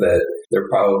so I think that there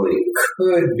probably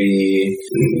could be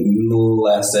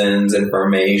lessons,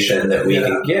 information that we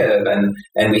can give.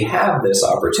 And we have this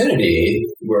opportunity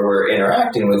where we're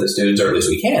interacting with the students, or at least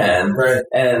we can. Right.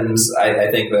 And I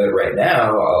think that right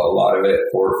now, a lot of it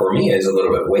for me is a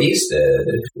little bit wasted.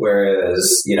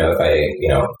 Whereas, if I,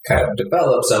 kind of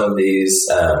develop some of these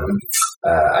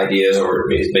ideas, or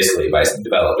basically by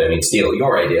developed, I mean steal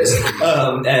your ideas,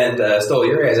 and stole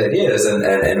your guys' ideas and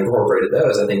incorporated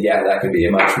those, I think, that could be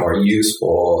a much more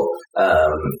useful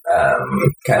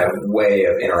kind of way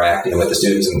of interacting with the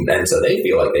students, and so they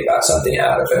feel like they got something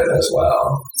out of it as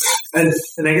well. And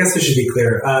I guess we should be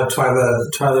clear.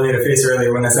 Twyla made a face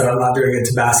earlier when I said I'm not doing it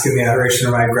to bask in the adoration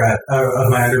of my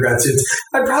undergrad students.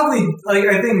 I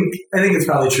think it's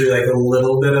probably true. Like a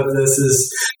little bit of this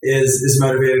is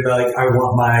motivated by I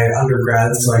want my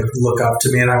undergrads to look up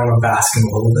to me, and I want to bask in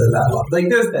a little bit of that love.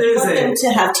 You want them to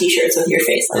have T-shirts with your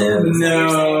face on them.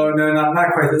 No,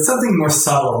 not quite. It's something more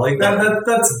subtle.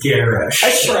 That's garish.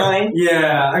 A shrine.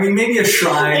 Yeah, I mean maybe a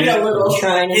shrine. A little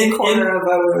shrine in the corner of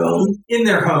a room in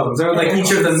their homes. I would like each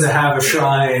of them to have a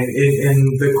shrine in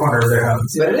the corner of their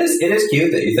homes. But it is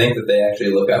cute that you think that they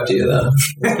actually look up to you, though.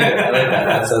 I like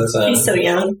that. That's, he's so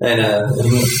young. I know.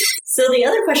 So the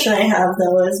other question I have,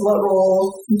 though, is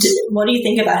what do you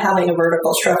think about having a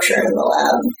vertical structure in the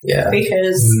lab? Yeah.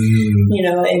 Because,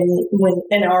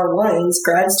 in R1s,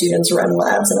 grad students run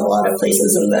labs in a lot of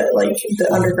places, and the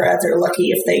undergrads are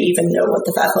lucky if they even know what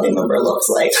the faculty member looks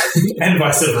like. And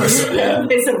vice versa. Yeah.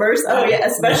 Vice versa. Oh, yeah,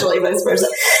 especially vice versa.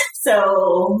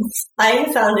 So I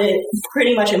found it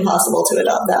pretty much impossible to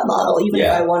adopt that model, even if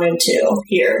I wanted to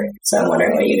here. So I'm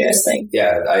wondering what you guys think.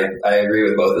 Yeah, I agree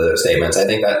with both of those statements. I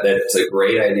think that it's a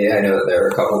great idea. I know that there are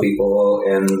a couple people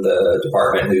in the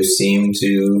department who seem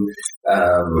to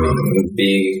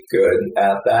be good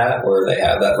at that, where they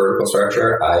have that vertical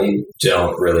structure. I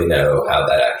don't really know how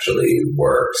that actually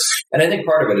works. And I think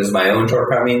part of it is my own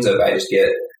shortcomings of I just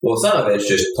get, some of it's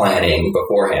just planning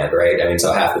beforehand, right? I mean,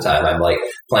 so half the time I'm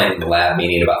planning the lab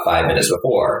meeting about 5 minutes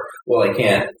before. Well, I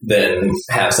can't then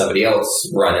have somebody else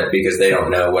run it because they don't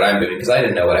know what I'm doing, because I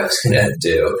didn't know what I was going to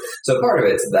do. So part of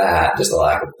it's that, just a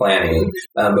lack of planning.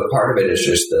 But part of it is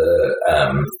just the,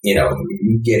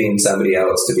 getting somebody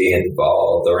else to be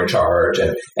involved or in charge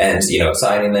and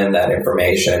assigning them that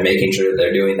information, making sure that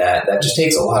they're doing that. That just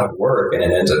takes a lot of work, and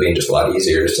it ends up being just a lot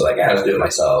easier just to I'll just do it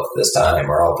myself this time,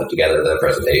 or I'll put together the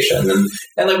presentation.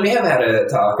 And we have had a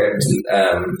talk,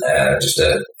 just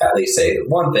to at least say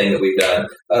one thing that we've done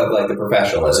of the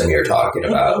professionalism you're talking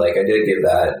about. I did give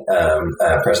that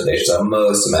presentation. So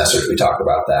most semesters we talk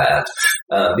about that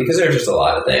because there's just a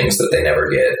lot of things that they never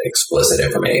get explicit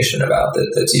information about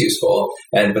that's useful.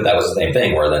 But that was the same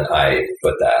thing where then I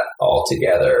put that all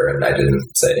together, and I didn't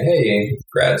say, hey,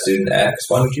 grad student X,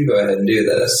 why don't you go ahead and do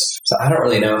this? So I don't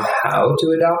really know how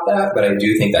to adopt that, but I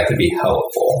do think that could be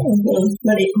helpful. Mm-hmm.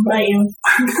 What about you?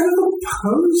 I'm kind of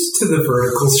opposed to the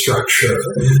vertical structure.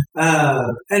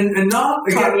 And not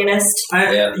communist.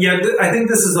 I think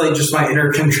this is just my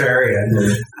inner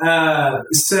contrarian.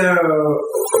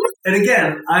 And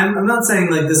again, I'm not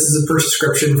saying this is a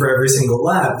prescription for every single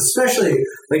lab, especially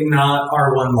not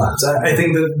R1 labs. I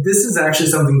think that this is actually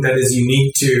something that is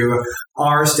unique to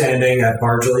our standing at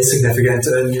marginally significant,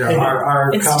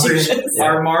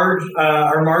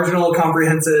 our marginal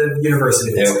comprehensive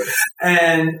universities. Yep.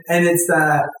 And it's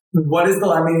that, what is the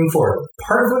lab meeting for?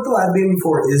 Part of what the lab meeting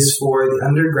for is for the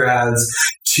undergrads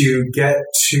to get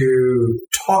to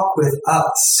talk with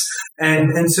us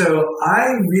And so I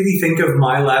really think of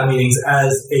my lab meetings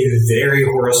as a very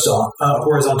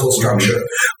horizontal structure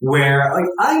where like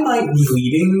I might be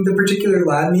leading the particular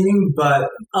lab meeting, but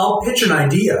I'll pitch an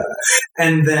idea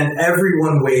and then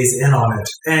everyone weighs in on it.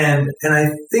 And I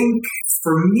think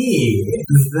for me,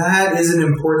 that is an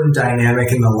important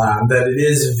dynamic in the lab, that it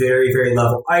is very, very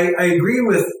level. I agree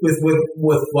with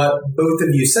what both of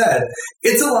you said.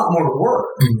 It's a lot more work,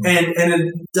 and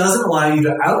it doesn't allow you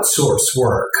to outsource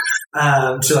work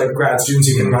to like grad students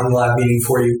who can run the lab meeting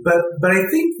for you. But I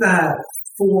think that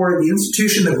for the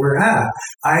institution that we're at,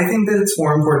 I think that it's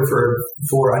more important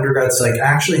for undergrads to like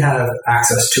actually have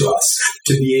access to us,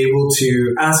 to be able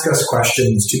to ask us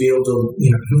questions, to be able to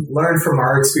learn from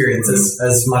our experiences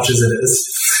as much as it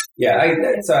is. Yeah,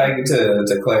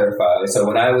 to clarify, so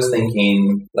when I was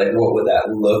thinking, like, what would that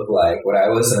look like? What I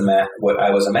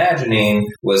was imagining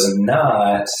was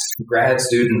not grad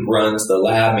student runs the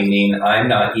lab meeting. I'm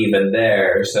not even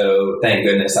there, so thank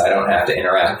goodness I don't have to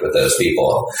interact with those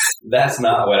people. That's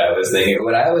not what I was thinking.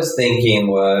 What I was thinking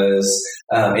was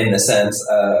in the sense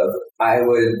of I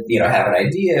would, have an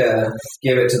idea,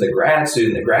 give it to the grad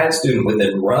student. The grad student would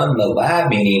then run the lab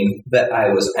meeting that I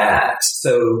was at.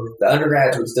 So the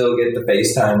undergrads would still get the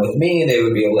FaceTime with me. They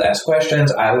would be able to ask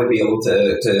questions. I would be able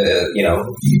to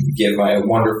give my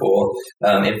wonderful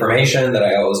information that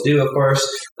I always do, of course,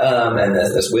 and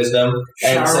this wisdom.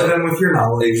 And shower them with your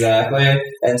knowledge. Exactly.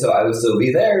 And so I would still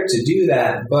be there to do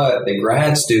that, but the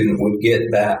grad student would get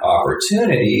that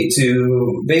opportunity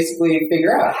to basically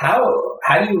figure out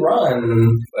how do you run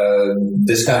a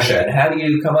discussion? How do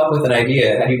you come up with an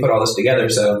idea? How do you put all this together?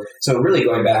 So really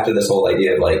going back to this whole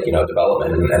idea of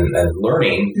development and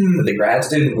learning, that the grad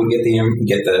student would get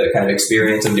the kind of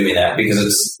experience of doing that, because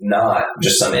it's not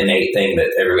just some innate thing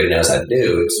that everybody knows how to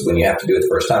do. It's when you have to do it the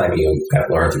first time, you kind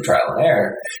of learn through trial and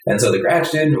error. And so the grad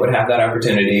student would have that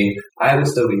opportunity. I would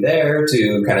still be there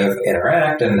to kind of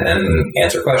interact and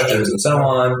answer questions and so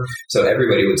on. So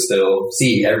everybody would still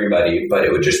see everybody, but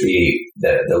it would just be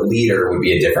the leader would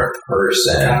be a different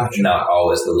person, not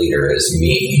always the leader is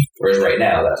me. Whereas right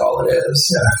now, that's all it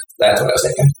is. Yeah. That's what I was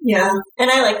thinking. Yeah,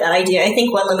 and I like that idea. I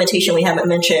think one limitation we haven't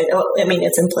mentioned,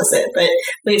 it's implicit, but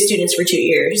we have students for 2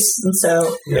 years. And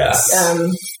so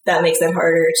that makes it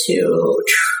harder to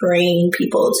train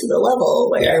people to the level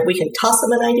where we can toss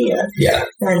them an idea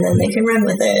and then they can run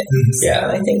with it. So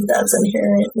I think that's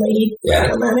inherently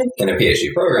problematic. In a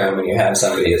PhD program, when you have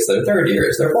somebody, it's their third year,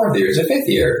 it's their fourth year, it's their fifth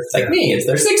year. Like me, it's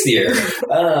their sixth year.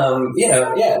 There you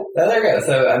go.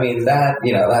 So,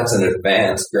 that's an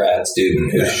advanced grad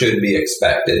student who should be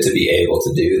expected to be able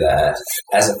to do that.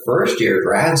 As a first-year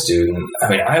grad student,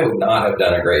 I would not have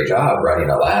done a great job running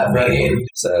a lab meeting.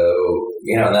 So,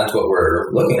 and that's what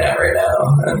we're looking at right now.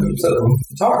 And so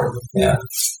it's hard. Yeah.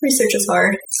 Research is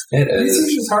hard. It is.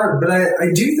 Research is hard, but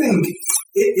I do think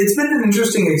it's been an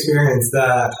interesting experience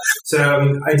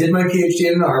I did my PhD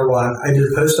at an R1, I did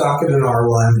a postdoc at an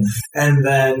R1, and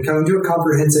then coming to a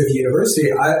comprehensive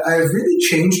university, I've really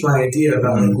changed my idea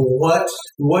about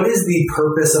what is the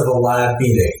purpose of a lab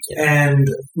meeting. And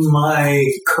my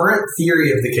current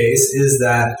theory of the case is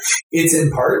that it's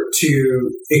in part to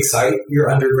excite your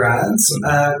undergrads.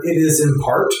 It is in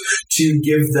part to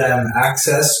give them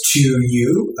access to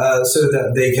you so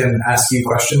that they can ask you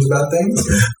questions about things.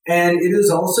 And it is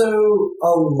also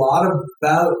a lot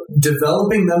about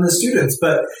developing them as students,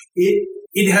 but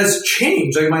it has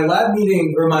changed. Like my lab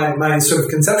meeting, or my sort of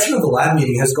conception of a lab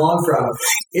meeting has gone from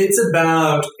it's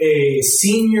about a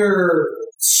senior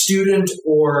student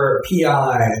or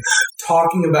PI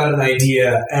talking about an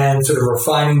idea and sort of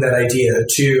refining that idea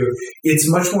to it's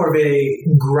much more of a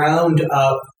ground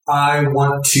up, I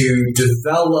want to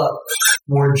develop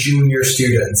more junior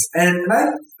students. And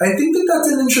I think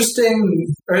that's an interesting,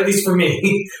 or at least for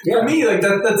me,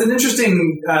 that's an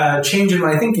interesting change in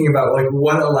my thinking about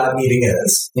what a lab meeting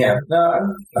is. Yeah, no,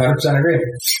 I 100% agree.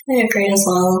 I agree as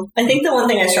well. I think the one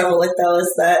thing I struggle with though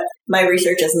is that my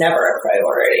research is never a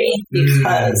priority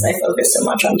because I focus so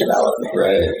much on development.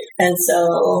 Right. And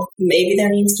so maybe there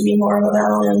needs to be more of a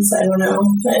balance. I don't know.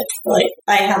 But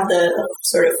I have the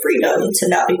sort of freedom to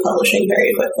not be publishing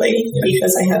very quickly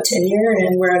because I have tenure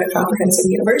and we're at a comprehensive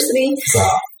university.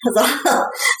 Wow.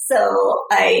 So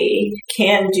I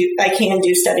can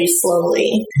do studies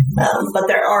slowly, but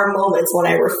there are moments when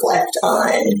I reflect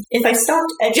on if I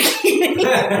stopped educating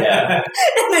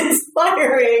and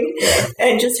inspiring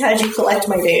and just had you collect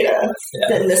my data,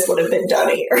 then this would have been done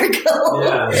a year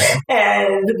ago.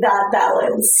 And that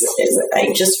balance is,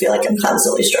 I just feel like I'm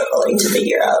constantly struggling to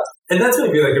figure out. And that's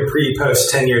maybe like a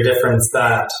pre-post tenure difference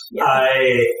that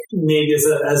I maybe as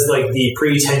like the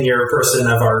pre-tenure person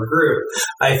of our group,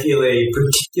 I feel a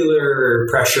particular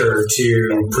pressure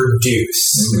to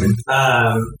produce.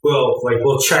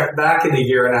 We'll check back in a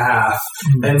year and a half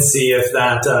and see if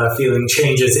that feeling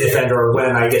changes if and or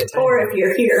when I get tenure. Or if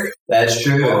you're here. That's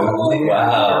true.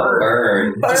 Wow.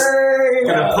 Burn.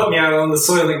 Gonna put me out on the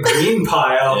Soylent Green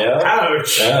pile. Yeah.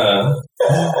 Ouch. Yeah.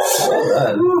 Well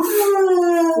done.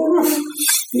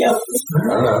 Yep. I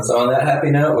don't know. So on that happy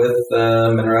note with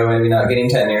Monroe maybe not getting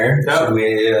tenure, should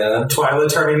we... Twyla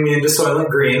turning me into Soylent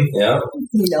Green. Yep.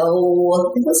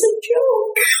 No, it was a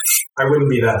joke. I wouldn't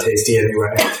be that tasty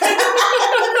anyway.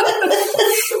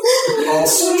 All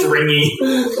stringy.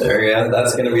 There you go.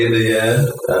 That's going to be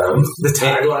the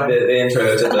tagline. The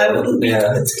intro to the... I wouldn't be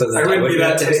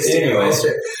that tasty anyway.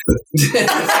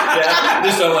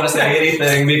 Just don't want to say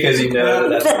anything because you know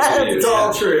that's what you do. It's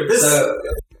all true.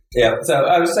 So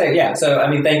I would say, So, I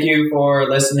mean, thank you for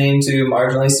listening to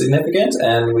Marginally Significant,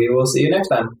 and we will see you next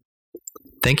time.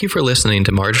 Thank you for listening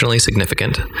to Marginally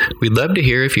Significant. We'd love to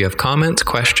hear if you have comments,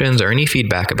 questions, or any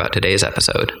feedback about today's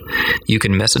episode. You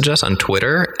can message us on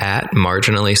Twitter at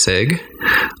marginallysig.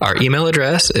 Our email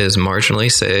address is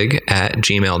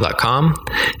marginallysig@gmail.com,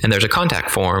 and there's a contact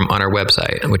form on our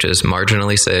website, which is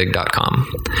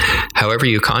marginallysig.com. However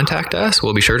you contact us,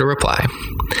 we'll be sure to reply.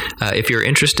 If you're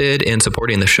interested in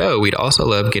supporting the show, we'd also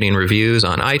love getting reviews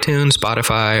on iTunes,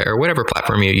 Spotify, or whatever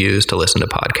platform you use to listen to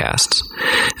podcasts.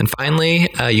 And finally,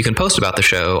 you can post about the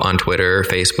show on Twitter,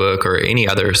 Facebook, or any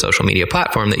other social media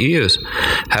platform that you use.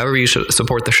 However you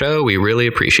support the show, we really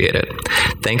appreciate it.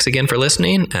 Thanks again for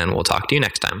listening, and we'll talk to you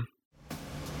next time.